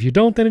 If you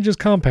don't, then it just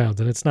compounds,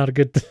 and it's not a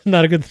good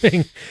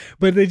thing.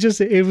 But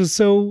it was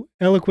so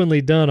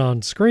eloquently done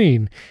on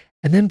screen.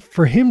 And then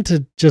for him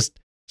to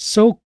just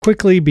so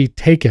quickly be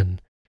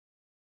taken.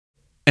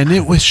 And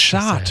it was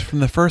shot from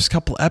the first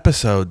couple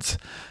episodes.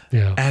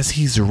 Yeah. As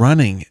he's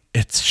running,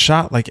 it's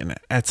shot like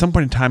at some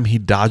point in time he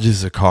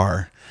dodges a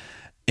car,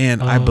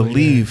 and I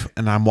believe,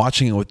 and I'm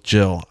watching it with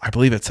Jill, I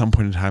believe at some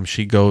point in time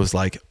she goes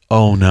like,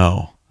 "Oh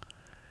no,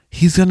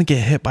 he's gonna get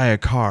hit by a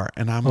car,"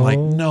 and I'm like,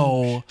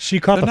 "No, she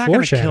caught the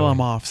foreshadowing. Not gonna kill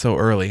him off so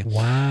early."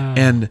 Wow.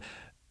 And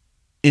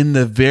in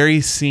the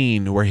very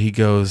scene where he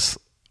goes,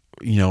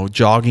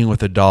 jogging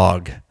with a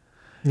dog,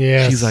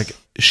 she's like,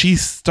 she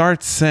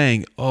starts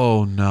saying,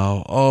 "Oh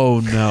no,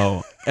 oh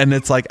no." And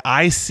it's like,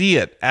 I see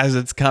it as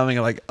it's coming.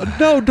 I'm like, oh,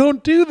 no,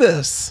 don't do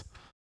this.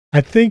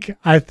 I think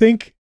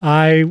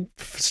I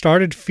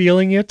started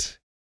feeling it.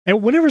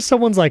 And whenever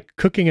someone's like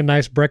cooking a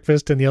nice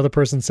breakfast and the other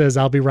person says,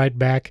 I'll be right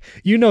back,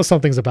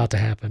 something's about to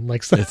happen.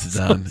 Like it's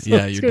done.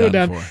 Yeah, you're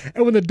done for.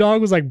 And when the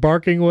dog was like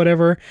barking,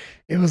 whatever,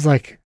 it was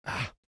like,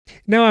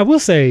 Now I will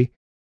say,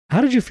 how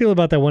did you feel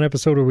about that one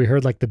episode where we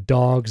heard like the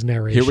dog's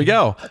narration? Here we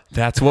go.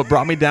 That's what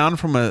brought me down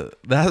from a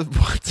 5 to a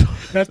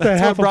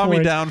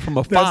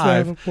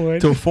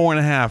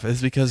 4.5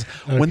 is because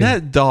when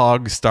that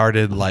dog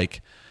started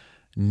like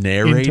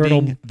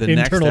narrating the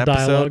next episode,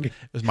 dialogue. It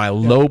was my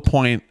low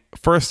point.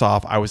 First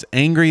off, I was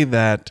angry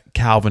that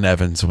Calvin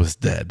Evans was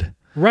dead.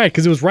 Right,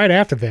 because it was right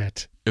after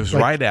that. It was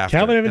right after.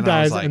 Calvin Evans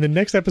dies, and the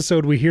next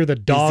episode we hear the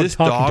dog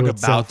talking to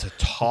itself. Is this dog about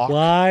to talk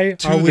Why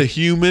to the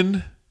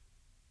human?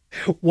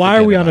 Why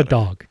are we on a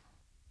dog?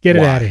 Get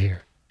it out of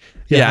here.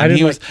 Yeah, and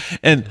he was,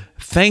 and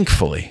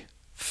thankfully,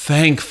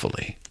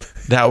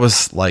 that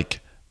was like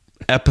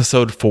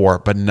episode 4,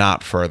 but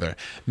not further.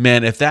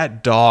 Man, if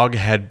that dog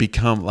had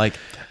become like,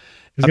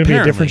 it's going to be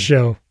a different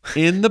show.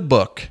 In the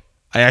book,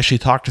 I actually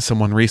talked to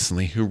someone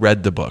recently who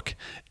read the book.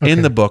 Okay.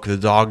 In the book, the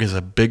dog is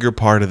a bigger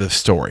part of the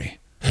story.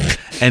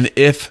 And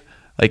if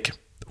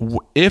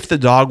the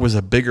dog was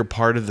a bigger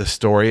part of the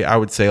story, I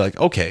would say like,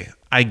 okay,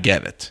 I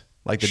get it.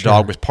 Like the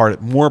dog was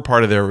more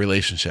part of their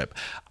relationship.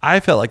 I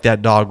felt like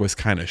that dog was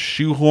kind of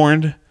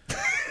shoehorned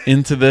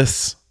into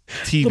this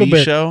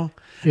TV show.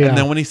 Yeah. And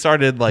then when he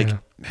started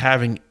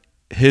having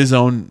his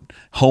own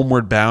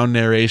homeward bound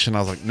narration, I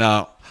was like,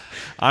 no,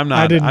 I'm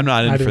not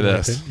in for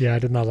this. Yeah, I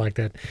did not like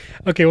that.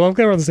 Okay, well, I'm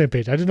glad we're on the same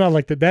page. I did not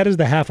like that. That is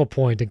the half a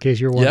point, in case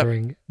you're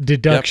wondering.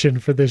 Deduction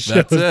for this show.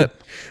 That's it.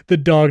 The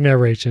dog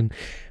narration.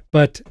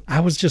 But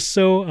I was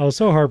so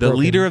heartbroken. The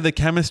leader of the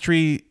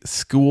chemistry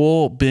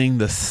school being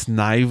the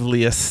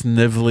sniveliest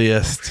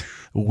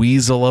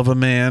weasel of a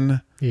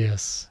man.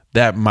 Yes.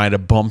 That might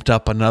have bumped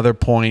up another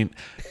point.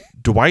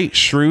 Dwight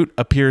Schrute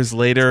appears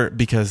later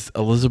because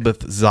Elizabeth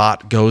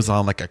Zott goes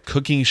on like a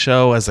cooking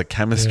show as a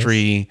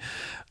chemistry,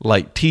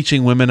 like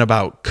teaching women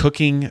about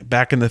cooking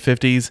back in the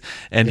 50s.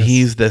 And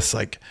he's this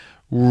like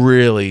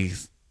really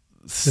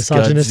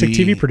misogynistic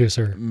TV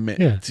producer.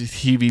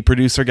 TV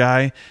producer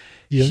guy.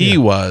 Yeah, he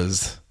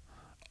was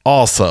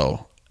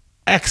also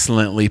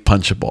excellently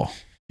punchable.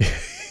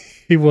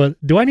 He was.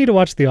 Do I need to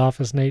watch The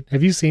Office, Nate?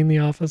 Have you seen The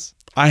Office?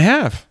 I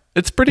have.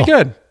 It's pretty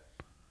good.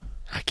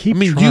 I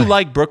mean, trying. You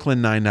like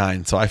Brooklyn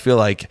Nine-Nine, so I feel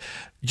like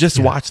just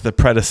watch the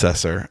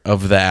predecessor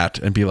of that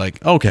and be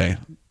like, okay,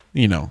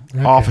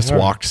 Office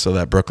walked so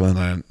that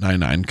Brooklyn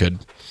Nine-Nine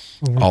could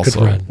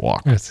also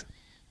walk. Yes.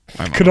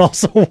 Could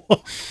also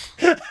walk.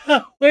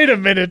 Wait a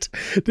minute.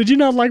 Did you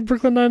not like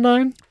Brooklyn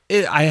Nine-Nine?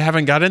 I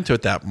haven't got into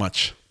it that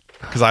much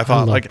because I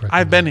thought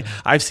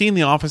I've seen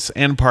The Office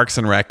and Parks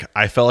and Rec.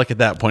 I felt like at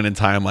that point in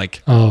time,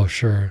 like, oh,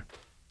 sure.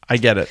 I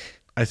get it.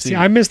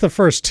 I missed the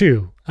first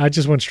two. I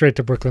just went straight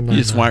to Brooklyn Nine-Nine.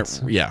 You just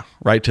went,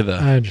 right to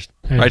the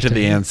right to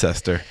the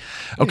ancestor.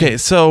 Okay,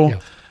 so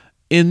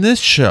in this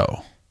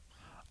show,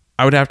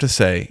 I would have to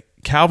say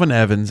Calvin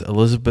Evans,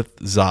 Elizabeth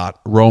Zott,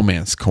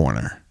 romance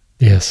corner.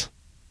 Yes,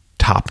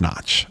 top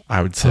notch.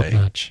 I would say.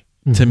 Top notch.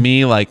 Mm-hmm. To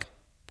me, like,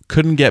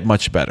 couldn't get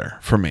much better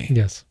for me.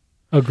 Yes,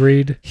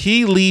 agreed.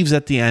 He leaves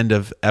at the end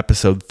of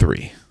episode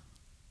 3.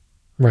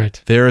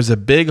 Right. There is a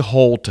big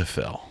hole to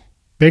fill.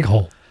 Big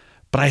hole.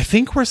 But I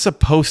think we're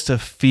supposed to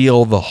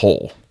feel the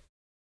hole.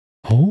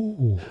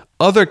 Oh.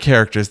 Other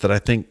characters that I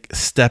think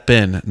step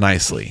in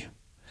nicely.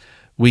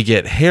 We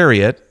get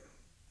Harriet,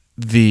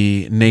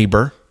 the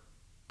neighbor,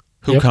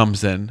 who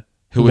comes in,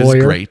 who is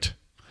great.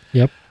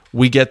 Yep.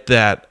 We get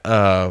that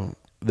the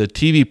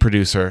TV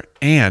producer,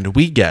 and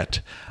we get,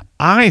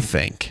 I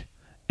think,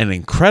 an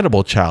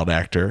incredible child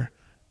actor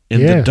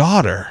in the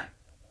daughter,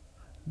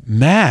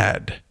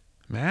 Madeline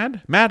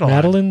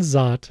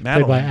Zott,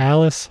 played by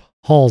Alice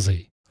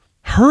Halsey.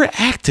 Her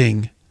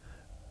acting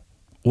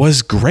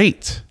was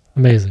great.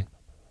 Amazing.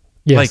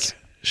 Yes. Like,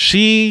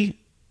 she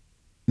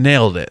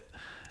nailed it.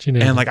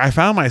 And like, I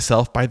found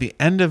myself by the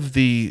end of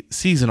the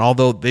season,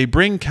 although they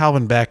bring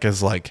Calvin back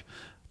as like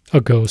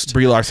a ghost,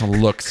 Brie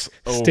Larson looks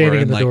over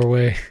standing in the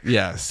doorway.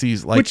 Yeah,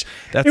 sees like, which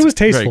it was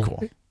tasteful. Very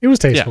cool. It was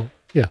tasteful.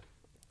 Yeah.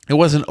 It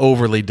wasn't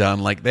overly done.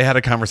 Like, they had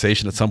a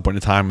conversation at some point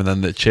in time, and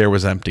then the chair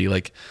was empty.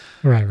 Like,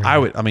 right.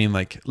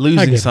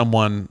 Losing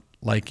someone,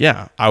 like,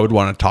 I would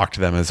want to talk to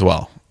them as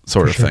well,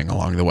 sort of thing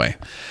along the way.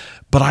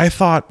 But I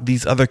thought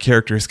these other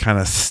characters kind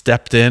of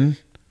stepped in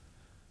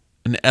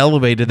and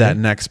elevated that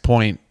next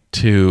point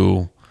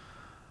to,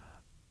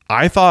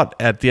 I thought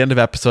at the end of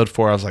episode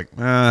 4, I was like,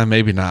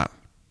 maybe not.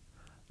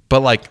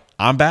 But like,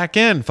 I'm back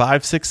in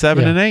 5, 6,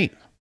 7, and 8.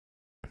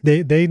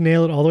 They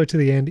nail it all the way to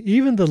the end.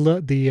 Even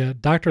the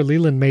Dr.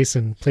 Leland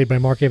Mason, played by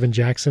Mark Evan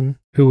Jackson,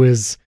 who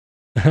is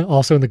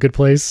also in The Good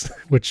Place,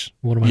 which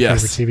one of my favorite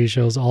TV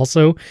shows.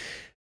 Also,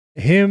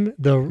 him,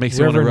 the makes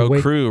you want to row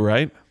crew,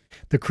 right?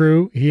 The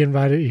crew.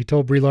 He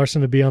told Brie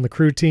Larson to be on the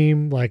crew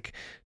team. Like,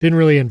 didn't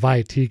really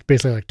invite. He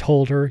basically like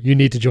told her, "You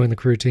need to join the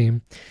crew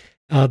team."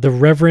 The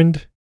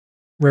Reverend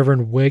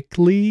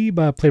Wakely,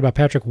 played by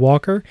Patrick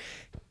Walker.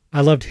 I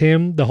loved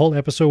him. The whole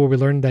episode where we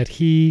learned that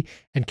he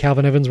and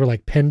Calvin Evans were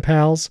like pen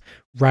pals,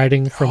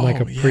 writing from like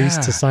a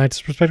priest to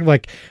scientist perspective.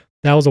 Like,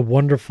 that was a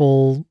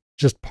wonderful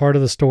just part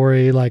of the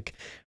story. Like,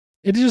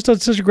 it just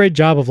does such a great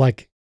job of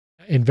like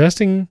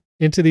investing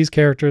into these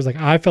characters. Like,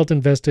 I felt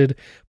invested,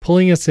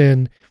 pulling us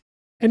in,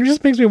 and it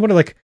just makes me wonder,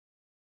 like,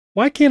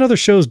 why can't other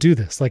shows do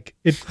this? Like,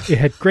 it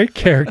had great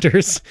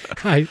characters.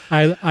 I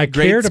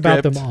cared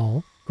about them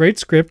all. Great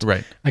script.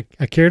 Right.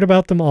 I cared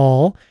about them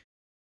all.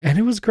 And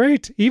it was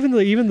great. Even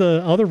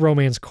the other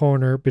romance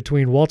corner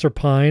between Walter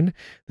Pine,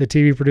 the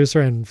TV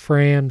producer, and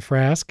Fran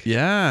Frask,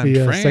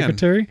 the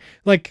secretary,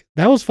 like,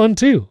 that was fun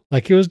too.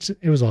 Like, it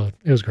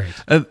was great.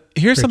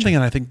 Here's something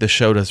that I think the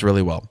show does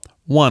really well.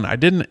 One, I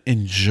didn't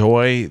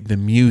enjoy the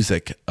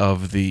music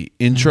of the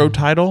intro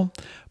title,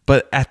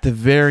 but at the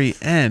very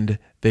end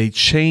they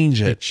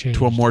change it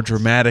to a more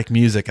dramatic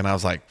music, and I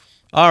was like,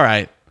 all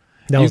right.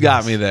 You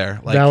got me there.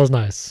 Like, that was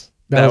nice.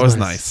 That was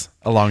nice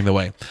along the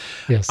way.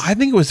 Yes. I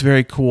think it was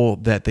very cool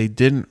that they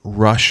didn't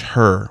rush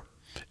her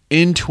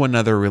into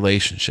another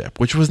relationship,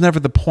 which was never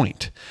the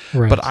point.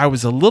 Right. But I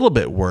was a little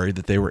bit worried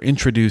that they were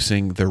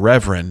introducing the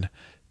Reverend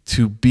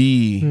to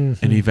be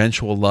an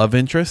eventual love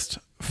interest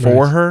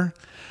for her.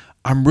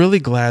 I'm really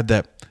glad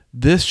that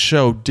this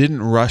show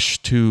didn't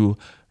rush to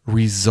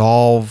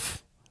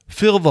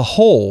fill the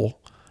hole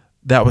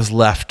that was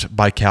left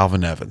by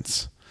Calvin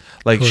Evans.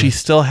 Like, she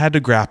still had to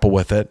grapple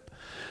with it.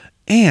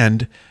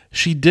 And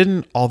she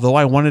didn't, although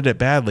I wanted it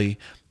badly,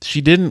 she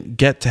didn't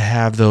get to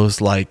have those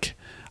like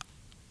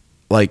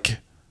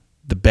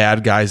the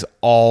bad guys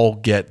all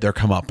get their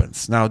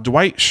comeuppance. Now,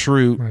 Dwight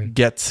Schrute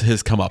gets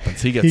his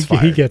comeuppance. He gets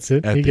fired. He gets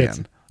it. At the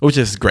end, which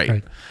is great.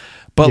 Right.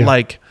 But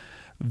like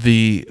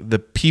the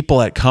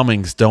people at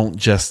Cummings don't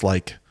just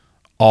like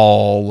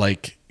all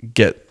like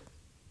get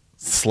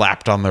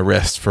slapped on the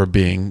wrist for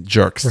being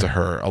jerks to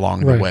her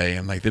along the way,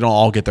 and like they don't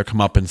all get their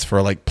comeuppance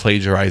for like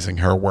plagiarizing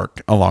her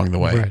work along the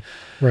way.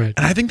 Right.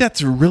 And I think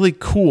that's really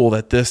cool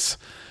that this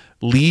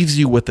leaves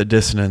you with the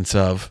dissonance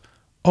of,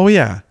 oh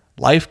yeah,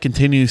 life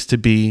continues to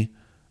be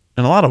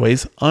in a lot of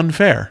ways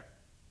unfair.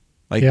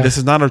 Like this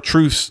is not a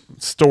true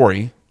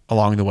story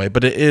along the way,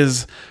 but it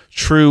is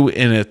true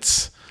in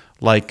its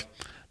like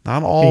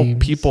not all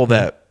people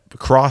that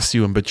cross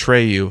you and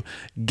betray you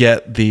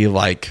get the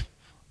like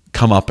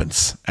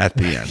comeuppance at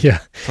the end. Yeah.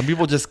 Some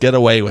people just get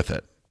away with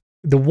it.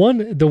 The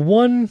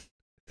one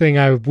thing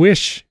I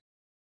wish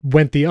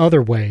went the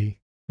other way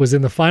was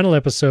in the final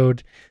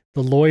episode,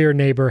 the lawyer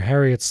neighbor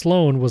Harriet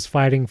Sloan was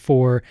fighting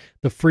for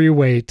the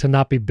freeway to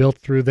not be built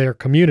through their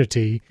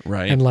community,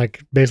 and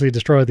like basically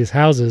destroy these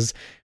houses.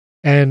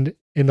 And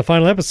in the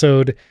final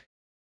episode,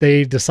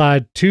 they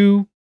decide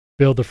to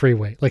build the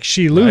freeway. Like,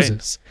 she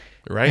loses.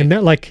 Right. And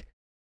that, like,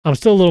 I'm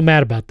still a little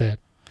mad about that.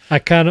 I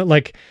kind of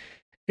like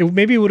it.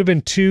 Maybe it would have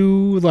been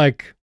too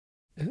like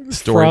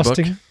storybook.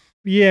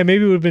 Yeah,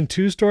 maybe it would have been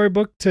too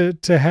storybook to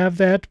have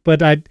that. But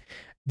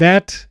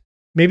that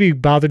maybe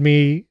bothered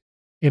me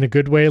in a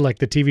good way. Like,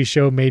 the TV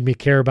show made me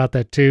care about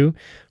that too.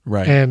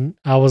 Right. And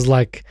I was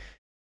like,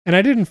 and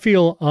I didn't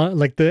feel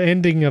like the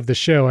ending of the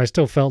show. I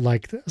still felt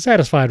like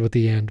satisfied with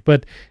the end,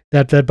 but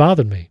that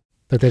bothered me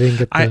that they didn't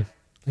get the.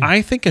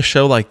 I think a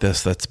show like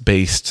this that's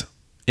based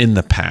in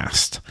the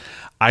past,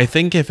 I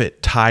think if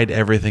it tied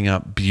everything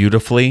up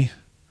beautifully,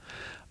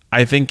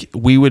 I think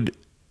we would,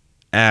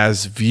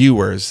 as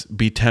viewers,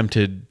 be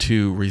tempted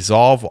to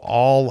resolve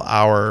all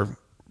our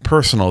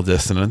personal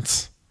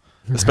dissonance,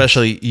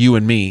 especially you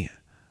and me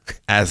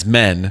as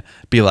men,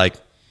 be like,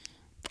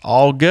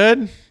 all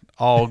good,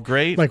 all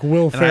great. Like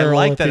Will Ferrell. And I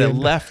like that it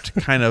left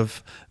kind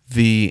of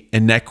the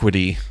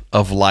inequity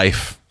of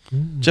life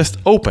just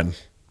open.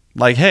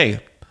 Like, hey,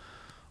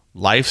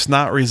 life's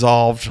not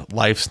resolved,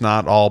 life's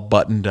not all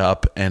buttoned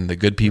up, and the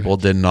good people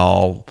didn't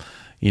all,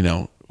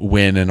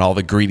 win, and all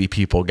the greedy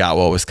people got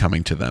what was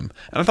coming to them.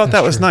 And I thought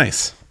that was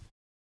nice.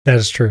 That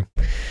is true.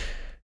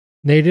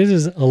 Nate, it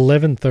is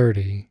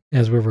 11:30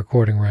 as we're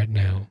recording right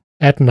now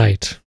at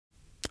night.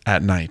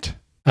 At night.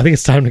 I think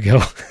it's time to go.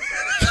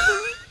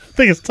 I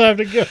think it's time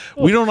to go.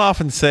 We don't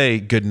often say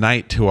good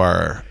night to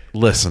our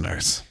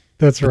listeners.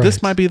 That's right. But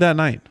this might be that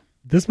night.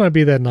 This might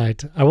be that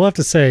night. I will have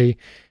to say,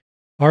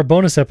 our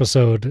bonus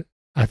episode,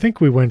 I think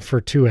we went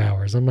for 2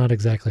 hours. I'm not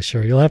exactly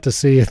sure. You'll have to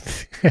see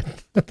it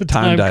at the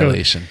time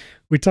dilation.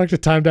 We talked to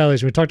time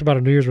dilation. We talked about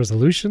our New Year's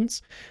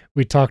resolutions.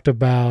 We talked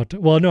about,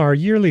 our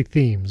yearly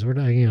themes. We're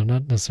not,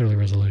 not necessarily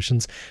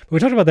resolutions, but we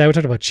talked about that. We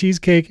talked about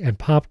cheesecake and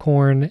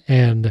popcorn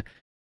and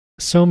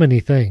so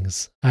many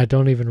things. I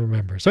don't even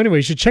remember. So anyway,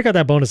 you should check out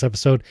that bonus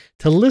episode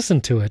to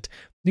listen to it.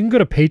 You can go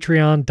to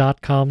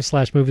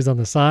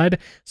patreon.com/moviesontheside.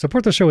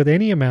 Support the show with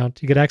any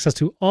amount. You get access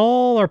to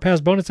all our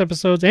past bonus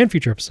episodes and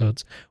future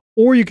episodes,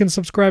 or you can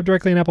subscribe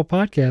directly on Apple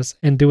Podcasts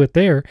and do it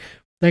there.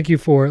 Thank you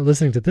for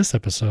listening to this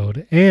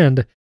episode.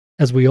 And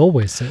as we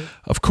always say,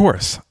 of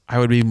course, I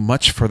would be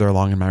much further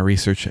along in my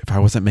research if I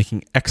wasn't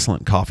making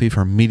excellent coffee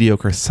for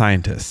mediocre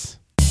scientists.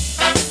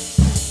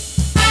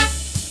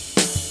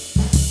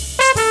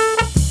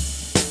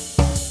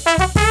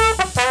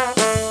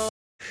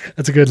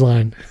 That's a good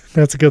line.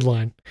 That's a good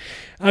line.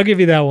 I'll give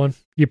you that one.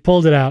 You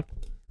pulled it out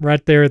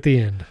right there at the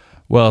end.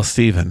 Well,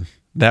 Stephen,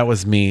 that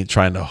was me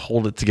trying to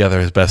hold it together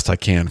as best I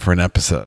can for an episode.